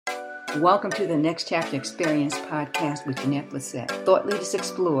Welcome to the Next Chapter Experience podcast with Jeanette Blissett. Thought leaders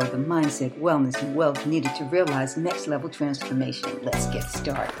explore the mindset, wellness, and wealth needed to realize next level transformation. Let's get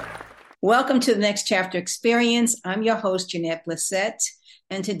started. Welcome to the Next Chapter Experience. I'm your host, Jeanette Blissett,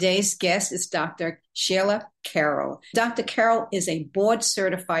 and today's guest is Dr. Sheila Carroll. Dr. Carroll is a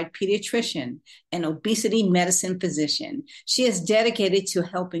board-certified pediatrician and obesity medicine physician. She is dedicated to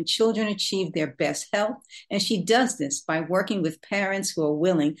helping children achieve their best health, and she does this by working with parents who are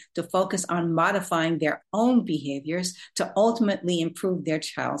willing to focus on modifying their own behaviors to ultimately improve their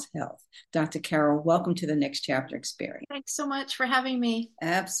child's health. Dr. Carroll, welcome to the Next Chapter Experience. Thanks so much for having me.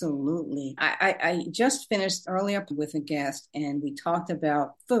 Absolutely. I just finished earlier with a guest, and we talked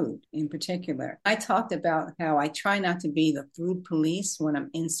about food in particular. I talked about how I try not to be the food police when I'm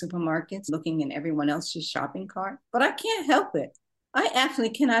in supermarkets looking in everyone else's shopping cart, but I can't help it. I actually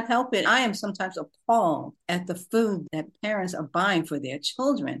cannot help it. I am sometimes appalled at the food that parents are buying for their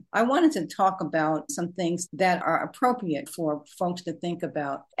children. I wanted to talk about some things that are appropriate for folks to think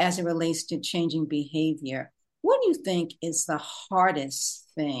about as it relates to changing behavior. What do you think is the hardest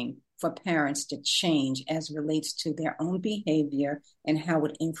thing for parents to change as it relates to their own behavior and how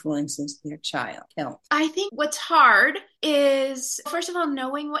it influences their child health? I think what's hard is, first of all,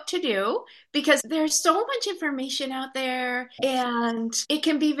 knowing what to do, because there's so much information out there and it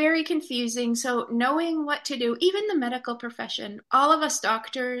can be very confusing. So knowing what to do, even the medical profession, all of us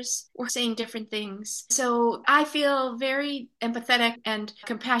doctors, we're saying different things. So I feel very empathetic and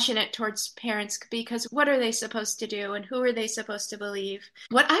compassionate towards parents, because what are they supposed to do and who are they supposed to believe?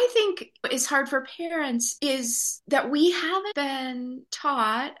 What I think is hard for parents is that we haven't been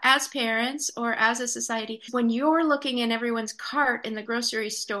taught as parents or as a society. When you're looking in everyone's cart in the grocery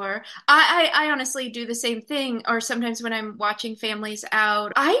store, I honestly do the same thing. Or sometimes when I'm watching families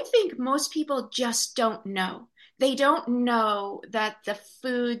out, I think most people just don't know. They don't know that the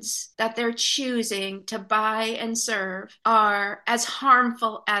foods that they're choosing to buy and serve are as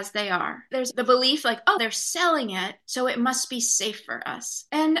harmful as they are. There's the belief like, oh, they're selling it, so it must be safe for us.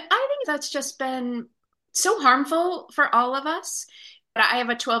 And I think that's just been so harmful for all of us. I have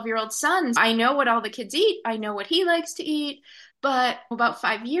a 12-year-old son. I know what all the kids eat. I know what he likes to eat. But about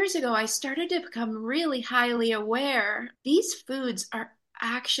 5 years ago, I started to become really highly aware. These foods are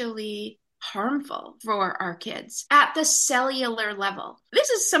actually harmful for our kids at the cellular level. This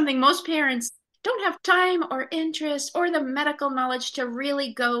is something most parents don't have time or interest or the medical knowledge to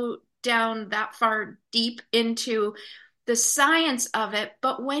really go down that far deep into the science of it.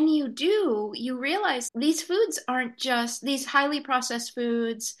 But when you do, you realize these foods aren't just these highly processed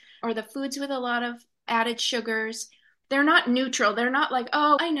foods or the foods with a lot of added sugars. They're not neutral. They're not like,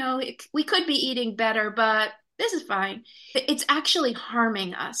 oh, I know we could be eating better, but this is fine. It's actually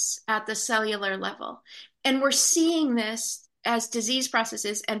harming us at the cellular level. And we're seeing this as disease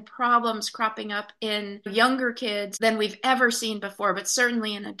processes and problems cropping up in younger kids than we've ever seen before, but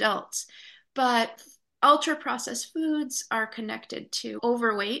certainly in adults. But ultra-processed foods are connected to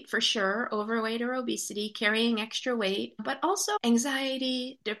overweight, for sure, overweight or obesity, carrying extra weight, but also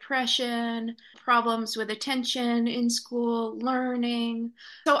anxiety, depression, problems with attention in school, learning.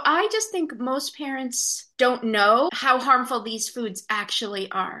 So I just think most parents don't know how harmful these foods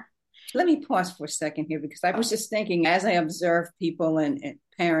actually are. Let me pause for a second here, because I was just thinking, as I observe people and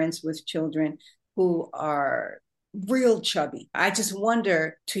parents with children who are real chubby, I just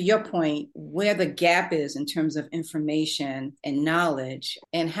wonder, to your point, where the gap is in terms of information and knowledge,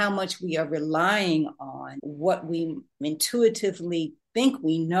 and how much we are relying on what we intuitively think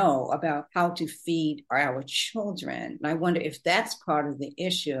we know about how to feed our children. And I wonder if that's part of the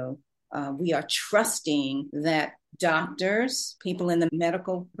issue. We are trusting that doctors, people in the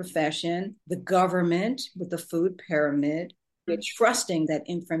medical profession, the government with the food pyramid, we're trusting that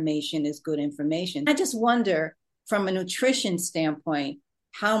information is good information. I just wonder, from a nutrition standpoint,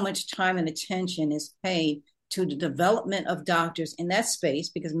 how much time and attention is paid to the development of doctors in that space,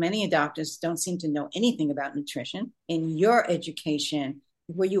 because many doctors don't seem to know anything about nutrition. In your education,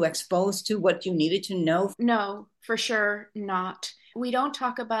 were you exposed to what you needed to know? No, for sure not. We don't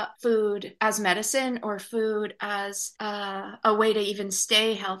talk about food as medicine or food as a way to even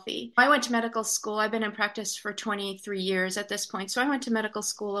stay healthy. I went to medical school. I've been in practice for 23 years at this point. So I went to medical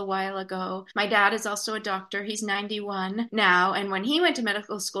school a while ago. My dad is also a doctor. He's 91 now. And when he went to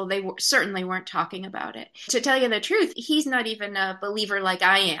medical school, they certainly weren't talking about it. To tell you the truth, he's not even a believer like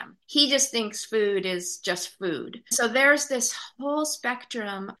I am. He just thinks food is just food. So there's this whole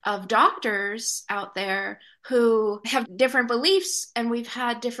spectrum of doctors out there who have different beliefs, and we've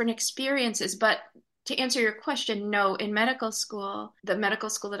had different experiences, but To answer your question, no, in medical school, the medical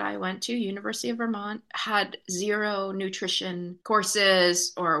school that I went to, University of Vermont, had zero nutrition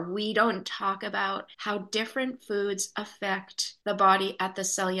courses, or we don't talk about how different foods affect the body at the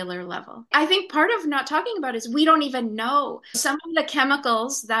cellular level. I think part of not talking about is we don't even know some of the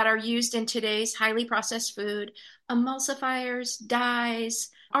chemicals that are used in today's highly processed food, emulsifiers, dyes,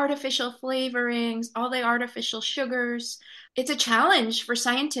 artificial flavorings, all the artificial sugars. It's a challenge for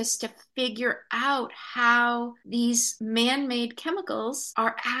scientists to figure out how these man-made chemicals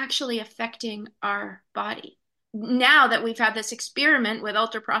are actually affecting our body. Now that we've had this experiment with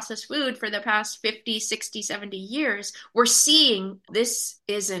ultra processed food for the past 50, 60, 70 years, we're seeing this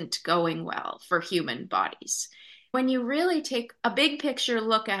isn't going well for human bodies. When you really take a big picture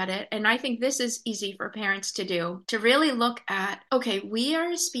look at it, and I think this is easy for parents to do, to really look at, okay, we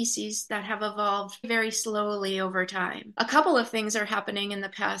are a species that have evolved very slowly over time. A couple of things are happening in the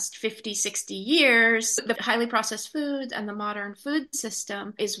past 50, 60 years. The highly processed foods and the modern food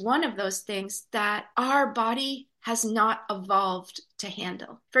system is one of those things that our body has not evolved to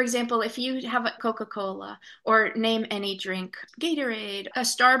handle. For example, if you have a Coca-Cola or name any drink, Gatorade, a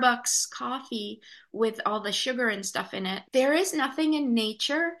Starbucks coffee with all the sugar and stuff in it, there is nothing in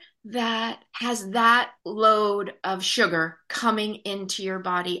nature that has that load of sugar coming into your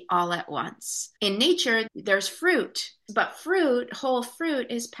body all at once. In nature, there's fruit, but fruit, whole fruit,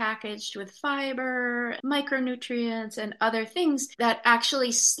 is packaged with fiber, micronutrients, and other things that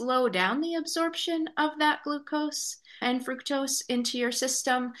actually slow down the absorption of that glucose and fructose into your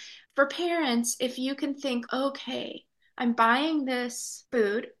system. For parents, if you can think, okay, I'm buying this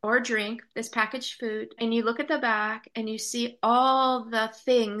food or drink, this packaged food, and you look at the back and you see all the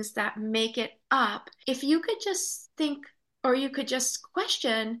things that make it up. If you could just think, or you could just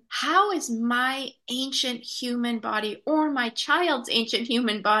question, how is my ancient human body or my child's ancient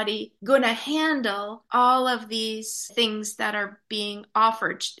human body going to handle all of these things that are being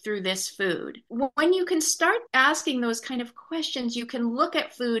offered through this food? When you can start asking those kind of questions, you can look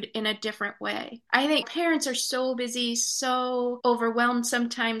at food in a different way. I think parents are so busy, so overwhelmed,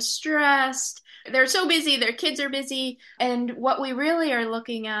 sometimes stressed. They're so busy, their kids are busy. And what we really are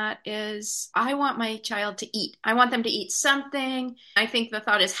looking at is, I want my child to eat. I want them to eat something. I think the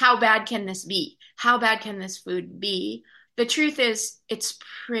thought is, how bad can this be? How bad can this food be? The truth is, it's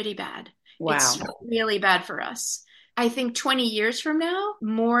pretty bad. Wow. It's really bad for us. I think 20 years from now,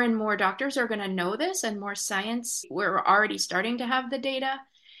 more and more doctors are going to know this, and more science. We're already starting to have the data.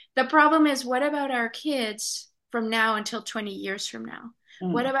 The problem is, what about our kids from now until 20 years from now?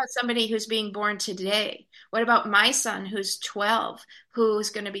 What about somebody who's being born today? What about my son who's 12,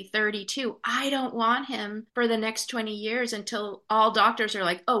 who's going to be 32? I don't want him for the next 20 years until all doctors are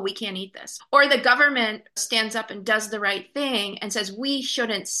like, oh, we can't eat this. Or the government stands up and does the right thing and says, we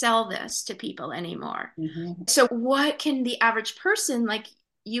shouldn't sell this to people anymore. Mm-hmm. So what can the average person like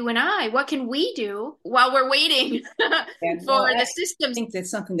you and I, what can we do while we're waiting for the systems? I think that's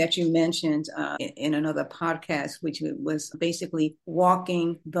something that you mentioned in another podcast, which was basically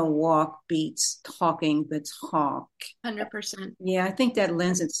walking the walk beats talking the talk. 100%. Yeah, I think that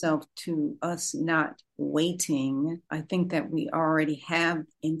lends itself to us not waiting. I think that we already have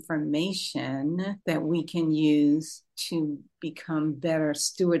information that we can use to become better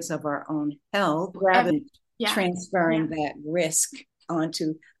stewards of our own health rather than transferring that risk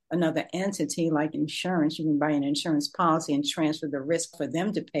onto another entity like insurance. You can buy an insurance policy and transfer the risk for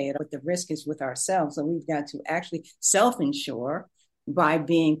them to pay it, but the risk is with ourselves. So we've got to actually self-insure by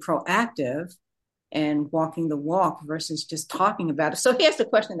being proactive and walking the walk versus just talking about it. So here's the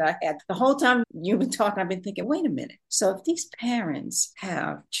question that I had. The whole time you've been talking, I've been thinking, wait a minute. So if these parents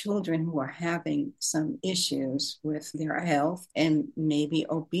have children who are having some issues with their health and maybe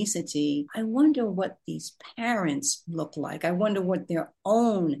obesity, I wonder what these parents look like. I wonder what their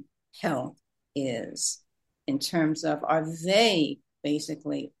own health is in terms of, are they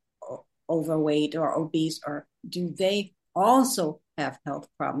basically overweight or obese, or do they also have health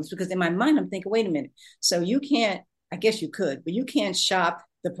problems? Because in my mind, I'm thinking, wait a minute. So you can't, I guess you could, but you can't shop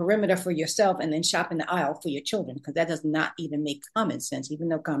the perimeter for yourself and then shop in the aisle for your children, because that does not even make common sense, even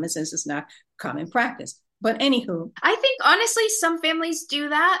though common sense is not common practice. But anywho, I think honestly, some families do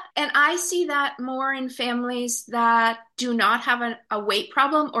that. And I see that more in families that do not have a weight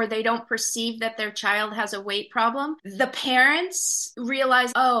problem, or they don't perceive that their child has a weight problem. The parents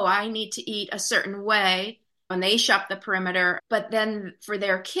realize, oh, I need to eat a certain way when they shop the perimeter. But then for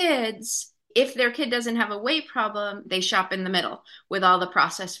their kids, if their kid doesn't have a weight problem, they shop in the middle with all the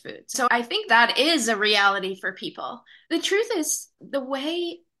processed foods. So I think that is a reality for people. The truth is, the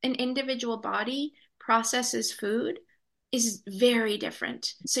way an individual body processes food is very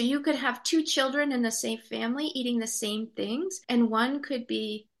different. So you could have two children in the same family eating the same things, and one could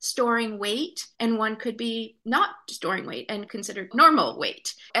be storing weight and one could be not storing weight and considered normal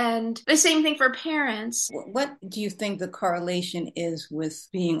weight. And the same thing for parents. What do you think the correlation is with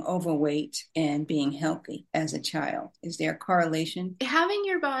being overweight and being healthy as a child? Is there a correlation? Having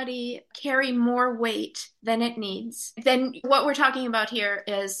your body carry more weight than it needs, then what we're talking about here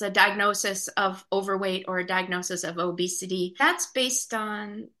is a diagnosis of overweight or a diagnosis of obesity. That's based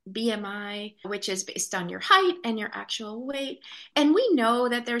on BMI, which is based on your height and your actual weight. And we know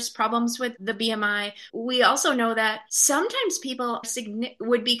that there's problems with the BMI. We also know that sometimes people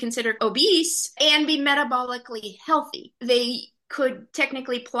would be considered obese and be metabolically healthy. They could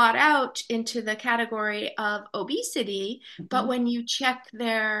technically plot out into the category of obesity, but when you check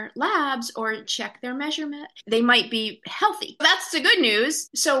their labs or check their measurement, they might be healthy. That's the good news.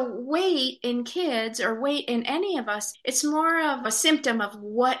 So weight in kids or weight in any of us, it's more of a symptom of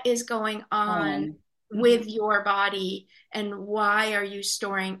what is going on with your body and why are you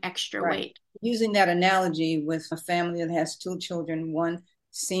storing extra weight. Using that analogy with a family that has two children, one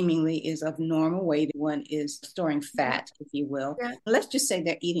seemingly is of normal weight, one is storing fat, if you will. Yeah. Let's just say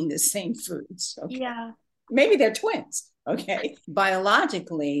they're eating the same foods. Okay? Yeah. Maybe they're twins. Okay.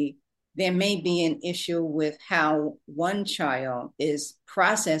 Biologically, there may be an issue with how one child is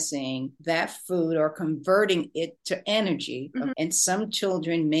processing that food or converting it to energy. And some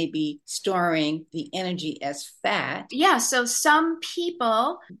children may be storing the energy as fat. Yeah, so some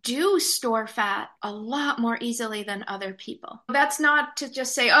people do store fat a lot more easily than other people. That's not to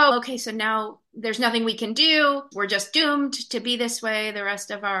just say, oh, okay, so now there's nothing we can do. We're just doomed to be this way the rest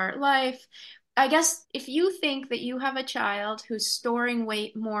of our life. I guess if you think that you have a child who's storing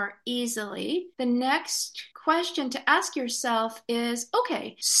weight more easily, the next question to ask yourself is,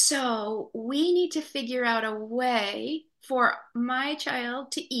 okay, so we need to figure out a way for my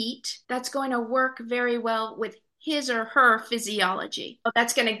child to eat that's going to work very well with his or her physiology.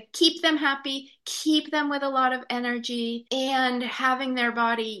 That's going to keep them happy, keep them with a lot of energy, and having their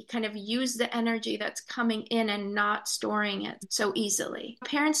body kind of use the energy that's coming in and not storing it so easily.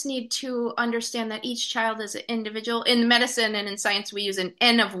 Parents need to understand that each child is an individual. In medicine and in science, we use an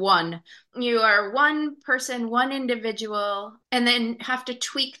N of one. You are one person, one individual, and then have to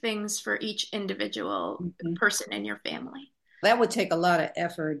tweak things for each individual person in your family. That would take a lot of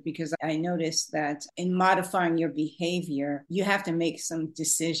effort because I noticed that in modifying your behavior, you have to make some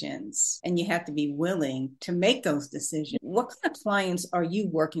decisions and you have to be willing to make those decisions. What kind of clients are you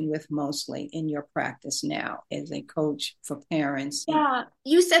working with mostly in your practice now as a coach for parents? Yeah,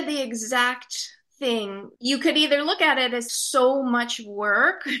 you said the exact thing. You could either look at it as so much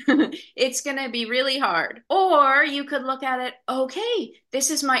work, it's going to be really hard. Or you could look at it, okay,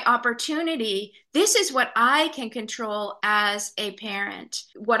 this is my opportunity. This is what I can control as a parent.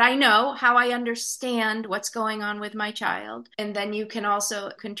 What I know, how I understand what's going on with my child. And then you can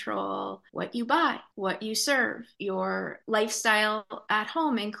also control what you buy, what you serve, your lifestyle at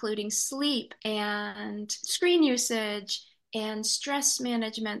home, including sleep and screen usage and stress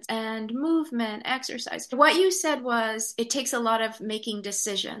management and movement, exercise. What you said was it takes a lot of making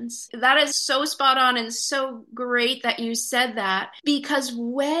decisions. That is so spot on and so great that you said that, because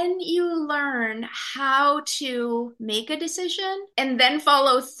when you learn how to make a decision and then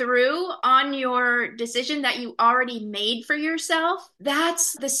follow through on your decision that you already made for yourself,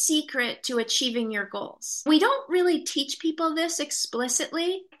 that's the secret to achieving your goals. We don't really teach people this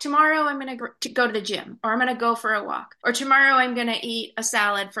explicitly. Tomorrow I'm going to go to the gym, or I'm going to go for a walk, or tomorrow I'm going to eat a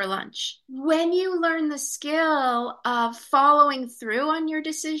salad for lunch. When you learn the skill of following through on your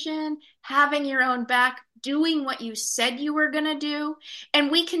decision, having your own back, doing what you said you were going to do, and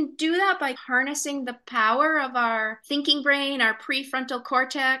we can do that by harnessing the power of our thinking brain, our prefrontal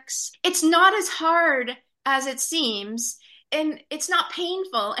cortex. It's not as hard as it seems. And it's not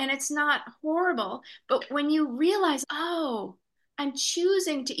painful and it's not horrible. But when you realize, oh, I'm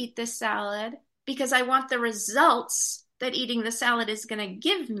choosing to eat this salad because I want the results that eating the salad is going to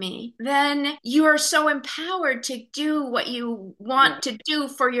give me, then you are so empowered to do what you want to do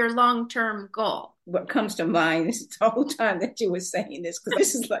for your long-term goal. What comes to mind is the whole time that you were saying this, because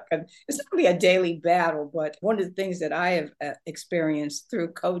this is it's not really a daily battle, but one of the things that I have experienced through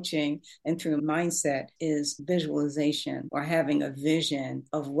coaching and through mindset is visualization, or having a vision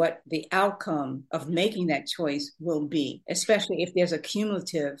of what the outcome of making that choice will be, especially if there's a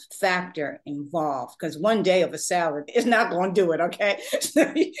cumulative factor involved, because one day of a salad is not going to do it, okay? So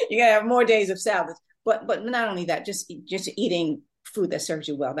you're going to have more days of salads. But not only that, just eating food that serves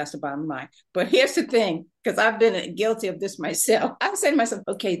you well. That's the bottom line. But here's the thing, because I've been guilty of this myself. I say to myself,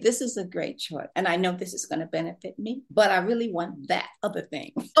 okay, this is a great choice. And I know this is going to benefit me, but I really want that other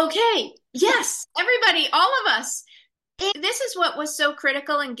thing. Okay. Yes. Everybody, all of us. This is what was so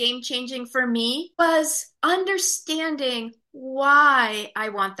critical and game changing for me was understanding why I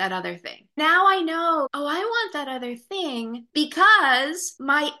want that other thing. Now I know, oh, I want that other thing because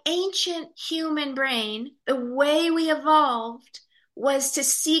my ancient human brain, the way we evolved was to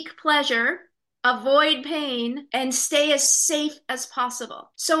seek pleasure, avoid pain, and stay as safe as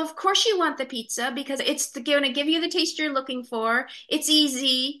possible. So of course you want the pizza because it's going to give you the taste you're looking for. It's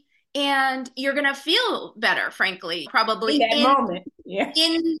easy and you're going to feel better, frankly, In probably that moment. Yeah.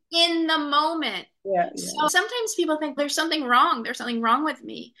 in the moment. Yeah. So sometimes people think there's something wrong. There's something wrong with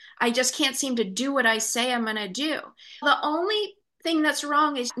me. I just can't seem to do what I say I'm going to do. The only thing that's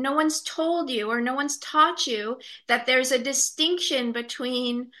wrong is no one's told you or no one's taught you that there's a distinction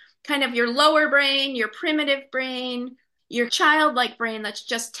between kind of your lower brain, your primitive brain, your childlike brain that's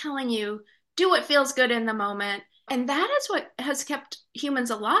just telling you, do what feels good in the moment. And that is what has kept humans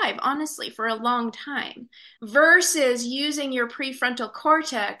alive, honestly, for a long time, versus using your prefrontal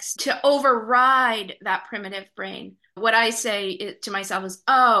cortex to override that primitive brain. What I say to myself is,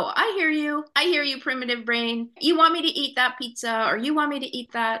 oh, I hear you. I hear you, primitive brain. You want me to eat that pizza or you want me to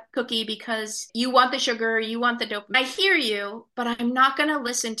eat that cookie because you want the sugar, you want the dopamine. I hear you, but I'm not going to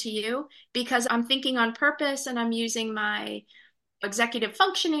listen to you because I'm thinking on purpose and I'm using my executive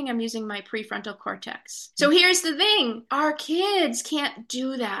functioning, I'm using my prefrontal cortex. So here's the thing, our kids can't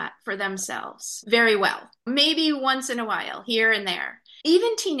do that for themselves very well. Maybe once in a while, here and there.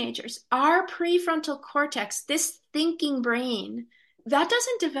 Even teenagers, our prefrontal cortex, this thinking brain, that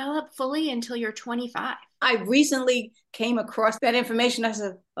doesn't develop fully until you're 25. I recently came across that information. I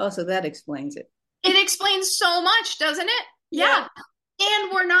said, oh, so that explains it. It explains so much, doesn't it? Yeah.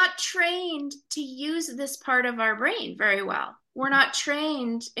 And we're not trained to use this part of our brain very well. We're not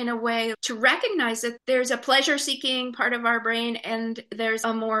trained in a way to recognize that there's a pleasure seeking part of our brain and there's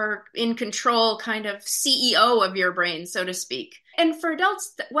a more in control kind of CEO of your brain, so to speak. And for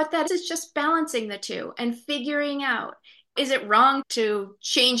adults, what that is just balancing the two and figuring out, is it wrong to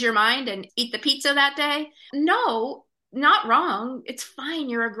change your mind and eat the pizza that day? No, not wrong. It's fine.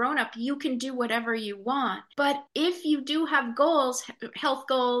 You're a grown up. You can do whatever you want. But if you do have goals, health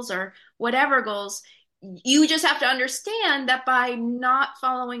goals or whatever goals, you just have to understand that by not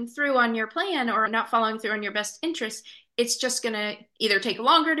following through on your plan or not following through on your best interest, it's just going to either take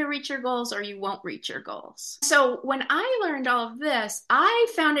longer to reach your goals or you won't reach your goals. So when I learned all of this, I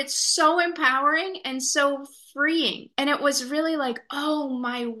found it so empowering and so freeing. And it was really like, oh,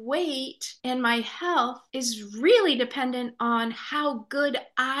 my weight and my health is really dependent on how good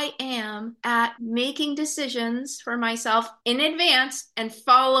I am at making decisions for myself in advance and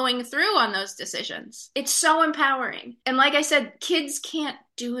following through on those decisions. It's so empowering. And like I said, kids can't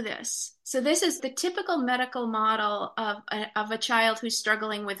do this. So this is the typical medical model of a child who's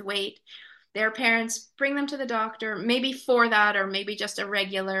struggling with weight. Their parents bring them to the doctor, maybe for that or maybe just a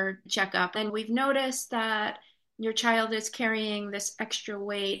regular checkup. And we've noticed that your child is carrying this extra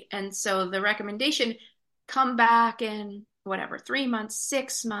weight. And so the recommendation, come back in whatever, 3 months,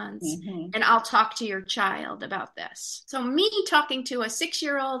 6 months, and I'll talk to your child about this. So me talking to a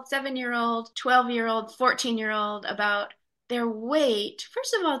 6-year-old, 7-year-old, 12-year-old, 14-year-old about their weight,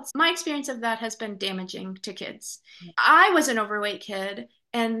 first of all, my experience of that has been damaging to kids. I was an overweight kid.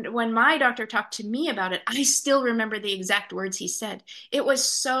 And when my doctor talked to me about it, I still remember the exact words he said. It was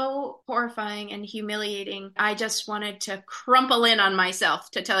so horrifying and humiliating. I just wanted to crumple in on myself,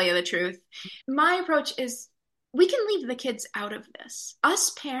 to tell you the truth. My approach is we can leave the kids out of this.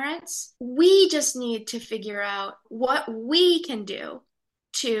 Us parents, we just need to figure out what we can do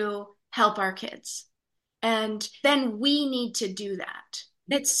to help our kids. And then we need to do that.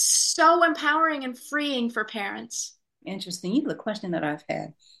 It's so empowering and freeing for parents. Interesting. The question that I've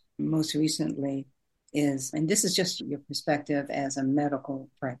had most recently is, and this is just your perspective as a medical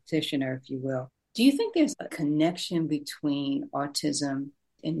practitioner, if you will, do you think there's a connection between autism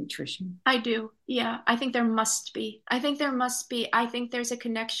and nutrition? I do. Yeah, I think there must be. I think there's a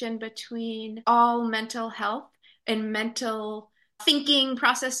connection between all mental health and mental thinking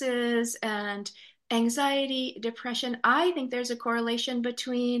processes and anxiety, depression. I think there's a correlation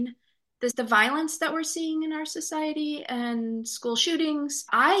between the violence that we're seeing in our society and school shootings.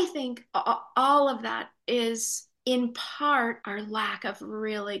 I think all of that is in part our lack of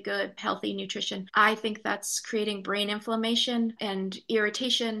really good, healthy nutrition. I think that's creating brain inflammation and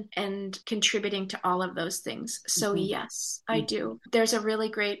irritation and contributing to all of those things. So yes, I do. There's a really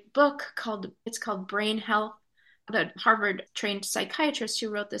great book called Brain Health The Harvard trained psychiatrist who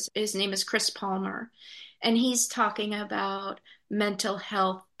wrote this, his name is Chris Palmer. And he's talking about mental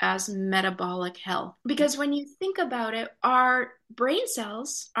health as metabolic health. Because when you think about it, our brain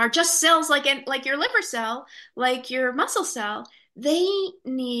cells are just cells like your liver cell, like your muscle cell. They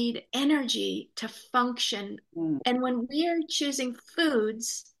need energy to function. Mm. And when we are choosing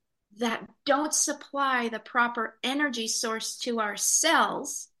foods that don't supply the proper energy source to our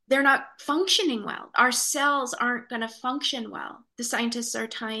cells, they're not functioning well. Our cells aren't going to function well. The scientists are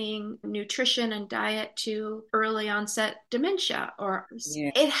tying nutrition and diet to early onset dementia, or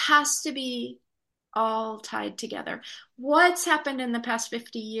Yeah. it has to be all tied together. What's happened in the past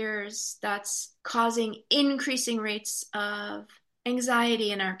 50 years that's causing increasing rates of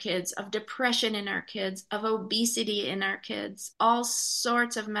anxiety in our kids, of depression in our kids, of obesity in our kids, all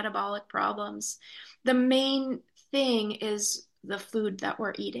sorts of metabolic problems? The main thing is the food that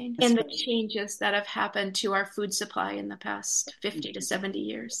we're eating That's and the right. changes that have happened to our food supply in the past 50 to 70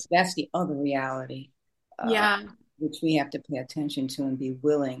 years. That's the other reality, uh, Yeah, which we have to pay attention to and be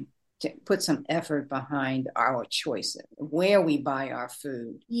willing to put some effort behind our choices, where we buy our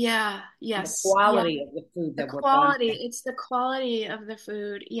food, yeah, the yes, yeah. quality of the food The that we're buying. quality, it's the quality of the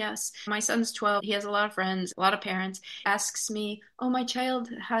food. Yes. My son's 12. He has a lot of friends, a lot of parents. Asks me, "Oh, my child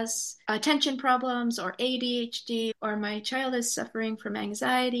has attention problems or ADHD, or my child is suffering from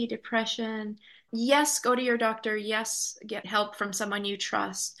anxiety, depression." Yes, go to your doctor. Yes, get help from someone you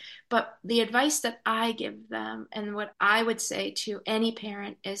trust. But the advice that I give them and what I would say to any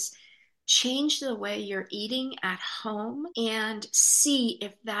parent is change the way you're eating at home and see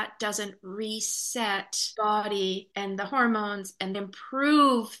if that doesn't reset body and the hormones and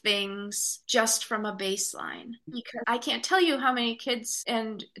improve things just from a baseline. Because I can't tell you how many kids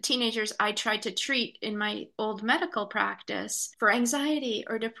and teenagers I tried to treat in my old medical practice for anxiety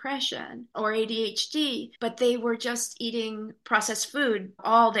or depression or ADHD, but they were just eating processed food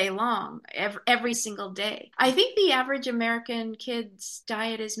all day long, every single day. I think the average American kid's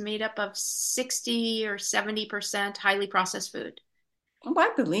diet is made up of 60 or 70% highly processed food. Oh,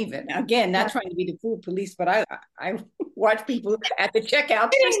 I believe it. Again, not Yeah. trying to be the food police, but I watch people at the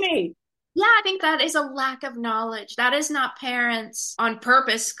checkout kidding me. Yeah, I think that is a lack of knowledge. That is not parents on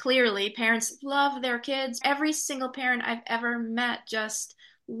purpose, clearly. Parents love their kids. Every single parent I've ever met just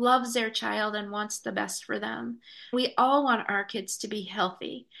loves their child and wants the best for them. We all want our kids to be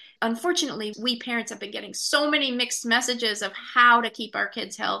healthy. Unfortunately, we parents have been getting so many mixed messages of how to keep our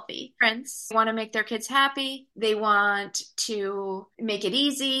kids healthy. Parents want to make their kids happy. They want to make it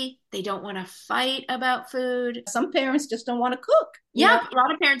easy. They don't want to fight about food. Some parents just don't want to cook, you Yeah, know? a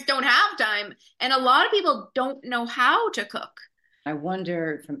lot of parents don't have time, and a lot of people don't know how to cook. I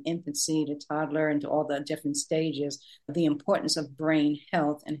wonder from infancy to toddler and to all the different stages, the importance of brain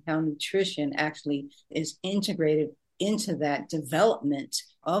health and how nutrition actually is integrated into that development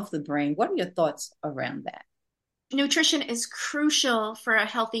of the brain. What are your thoughts around that? Nutrition is crucial for a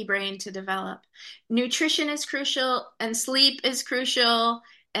healthy brain to develop. Nutrition is crucial, and sleep is crucial,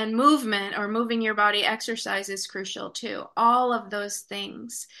 and movement or moving your body, exercise is crucial too. All of those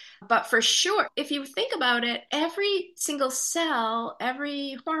things. But for sure, if you think about it, every single cell,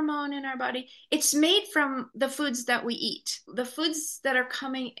 every hormone in our body, it's made from the foods that we eat. The foods that are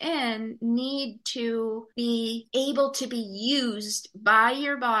coming in need to be able to be used by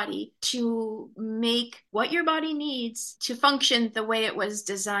your body to make what your body needs to function the way it was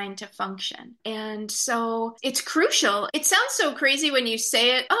designed to function. And so it's crucial. It sounds so crazy when you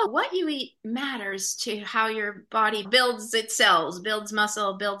say it. Oh, what you eat matters to how your body builds its cells, builds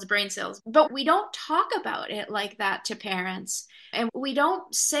muscle, builds brain cells. But we don't talk about it like that to parents. And we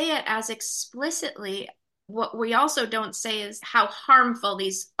don't say it as explicitly. What we also don't say is how harmful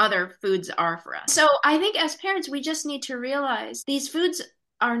these other foods are for us. So I think as parents, we just need to realize these foods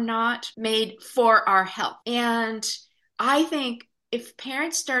are not made for our health. And I think if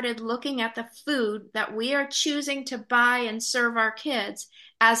parents started looking at the food that we are choosing to buy and serve our kids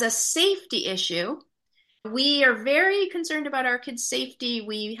as a safety issue, we are very concerned about our kids' safety.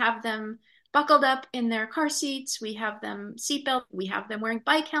 We have them buckled up in their car seats. We have them seatbelt. We have them wearing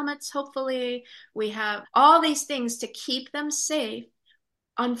bike helmets, hopefully. We have all these things to keep them safe.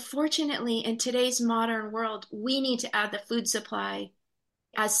 Unfortunately, in today's modern world, we need to add the food supply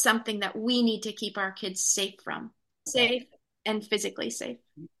as something that we need to keep our kids safe from, safe and physically safe.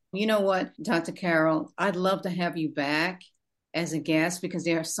 You know what, Dr. Carol, I'd love to have you back as a guest because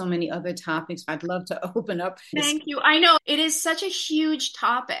there are so many other topics I'd love to open up. Thank you. I know it is such a huge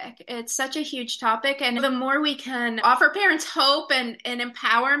topic. It's such a huge topic. And the more we can offer parents hope and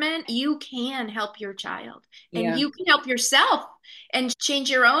empowerment, you can help your child and Yeah. you can help yourself. and change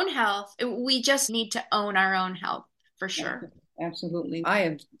your own health. We just need to own our own health for sure. Absolutely. I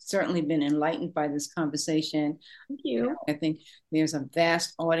have certainly been enlightened by this conversation. Thank you. I think there's a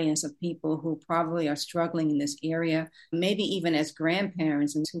vast audience of people who probably are struggling in this area, maybe even as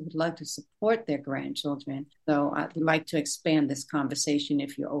grandparents, and who would like to support their grandchildren. So I'd like to expand this conversation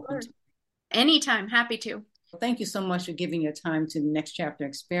if you're open to it. Anytime, happy to. Thank you so much for giving your time to the Next Chapter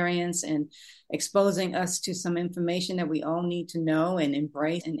Experience and exposing us to some information that we all need to know and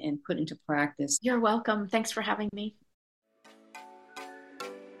embrace and put into practice. You're welcome. Thanks for having me.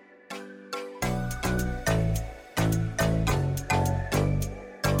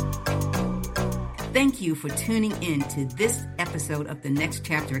 Thank you for tuning in to this episode of the Next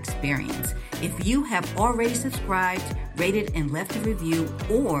Chapter Experience. If you have already subscribed, rated, and left a review,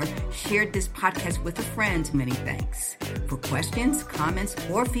 or shared this podcast with a friend, many thanks. For questions, comments,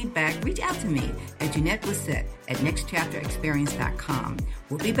 or feedback, reach out to me at Jeanette Wissett at nextchapterexperience.com.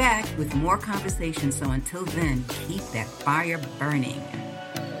 We'll be back with more conversations, so until then, keep that fire burning.